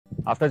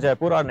After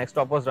Jaipur, our next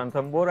stop was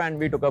Ranthambore, and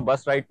we took a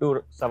bus ride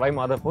to Savai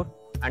Madhapur,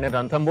 and in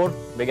Ranthambore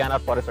began our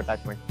forest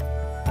attachment.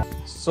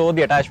 So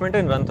the attachment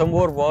in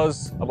Ranthambore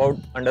was about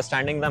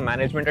understanding the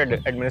management and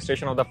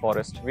administration of the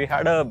forest. We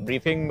had a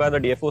briefing by the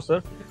DFO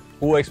sir,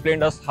 who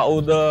explained us how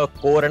the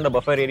core and the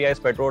buffer area is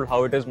patrolled,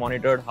 how it is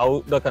monitored,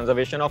 how the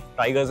conservation of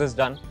tigers is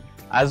done,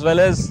 as well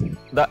as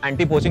the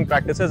anti-poaching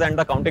practices and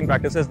the counting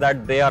practices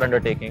that they are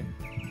undertaking.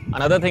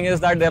 Another thing is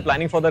that they are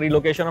planning for the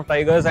relocation of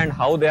tigers and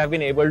how they have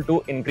been able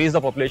to increase the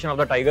population of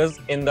the tigers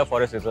in the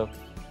forest reserve.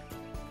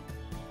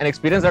 An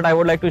experience that I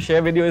would like to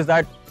share with you is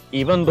that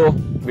even though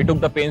we took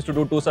the pains to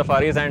do 2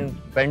 safaris and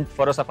went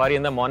for a safari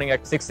in the morning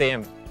at 6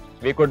 AM,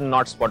 we could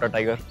not spot a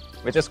tiger,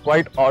 which is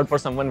quite odd for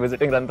someone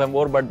visiting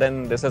Ranthambore, but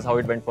then this is how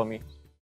it went for me.